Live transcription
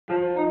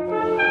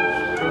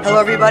Hello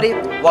everybody,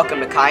 welcome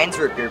to KYAN'S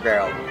Root Beer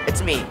Barrel.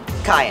 It's me,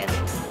 KYAN,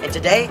 and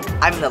today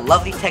I'm in the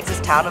lovely Texas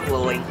town of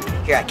Luling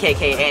here at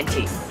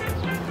KYAN'S.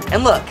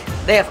 And look,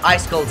 they have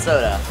ice cold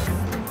soda.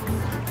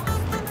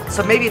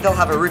 So maybe they'll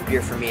have a root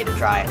beer for me to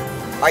try.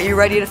 Are you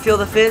ready to feel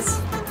the fizz?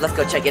 Let's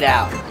go check it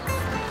out.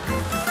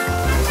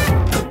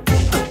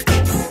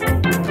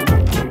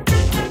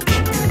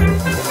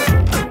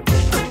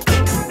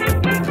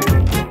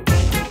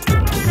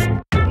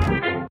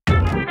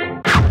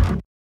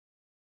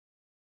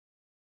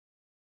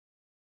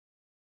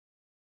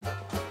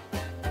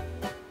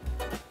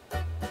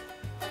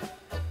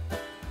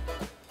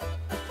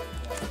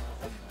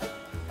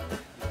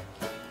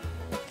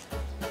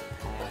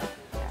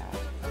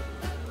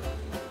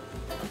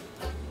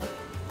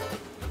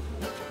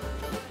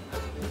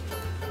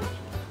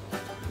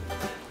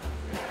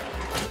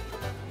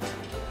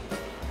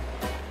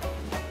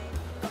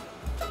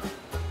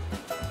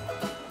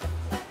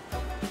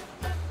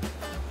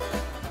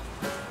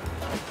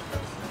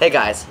 Hey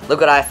guys,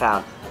 look what I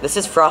found. This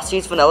is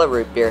Frostie's Vanilla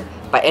Root Beer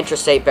by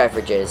Interstate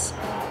Beverages.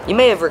 You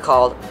may have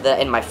recalled that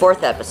in my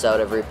 4th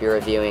episode of root beer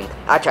reviewing,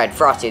 I tried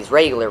Frostie's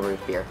regular root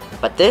beer,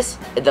 but this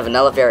is the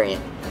vanilla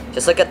variant.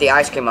 Just look at the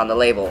ice cream on the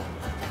label.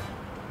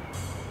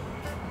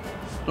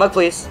 Mug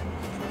please.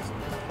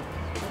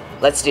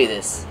 Let's do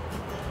this.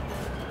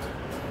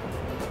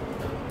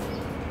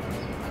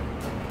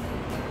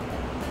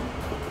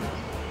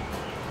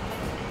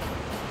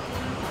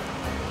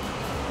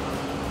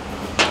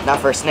 Now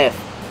for a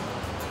sniff.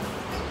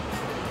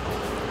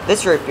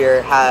 This root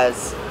beer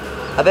has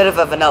a bit of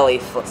a vanilla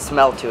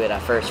smell to it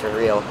at first, for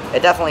real.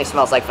 It definitely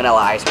smells like vanilla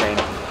ice cream.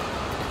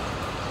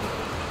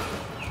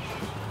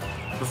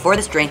 Before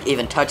this drink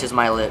even touches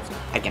my lips,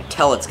 I can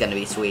tell it's going to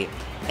be sweet.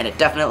 And it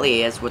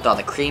definitely is, with all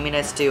the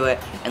creaminess to it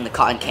and the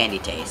cotton candy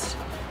taste.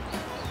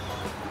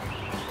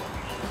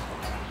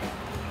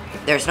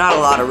 There's not a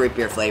lot of root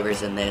beer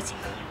flavors in this,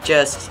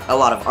 just a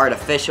lot of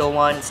artificial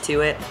ones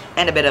to it,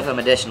 and a bit of a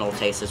medicinal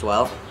taste as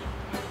well.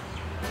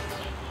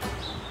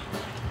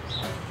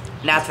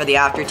 Now for the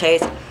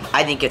aftertaste,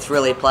 I think it's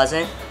really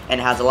pleasant and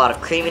has a lot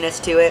of creaminess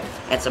to it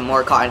and some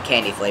more cotton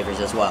candy flavors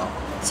as well.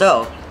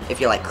 So,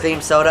 if you like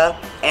cream soda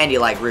and you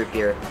like root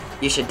beer,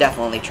 you should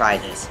definitely try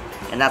this.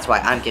 And that's why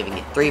I'm giving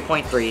it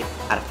 3.3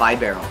 out of 5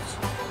 barrels.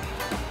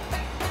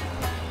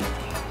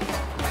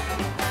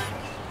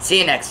 See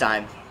you next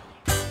time.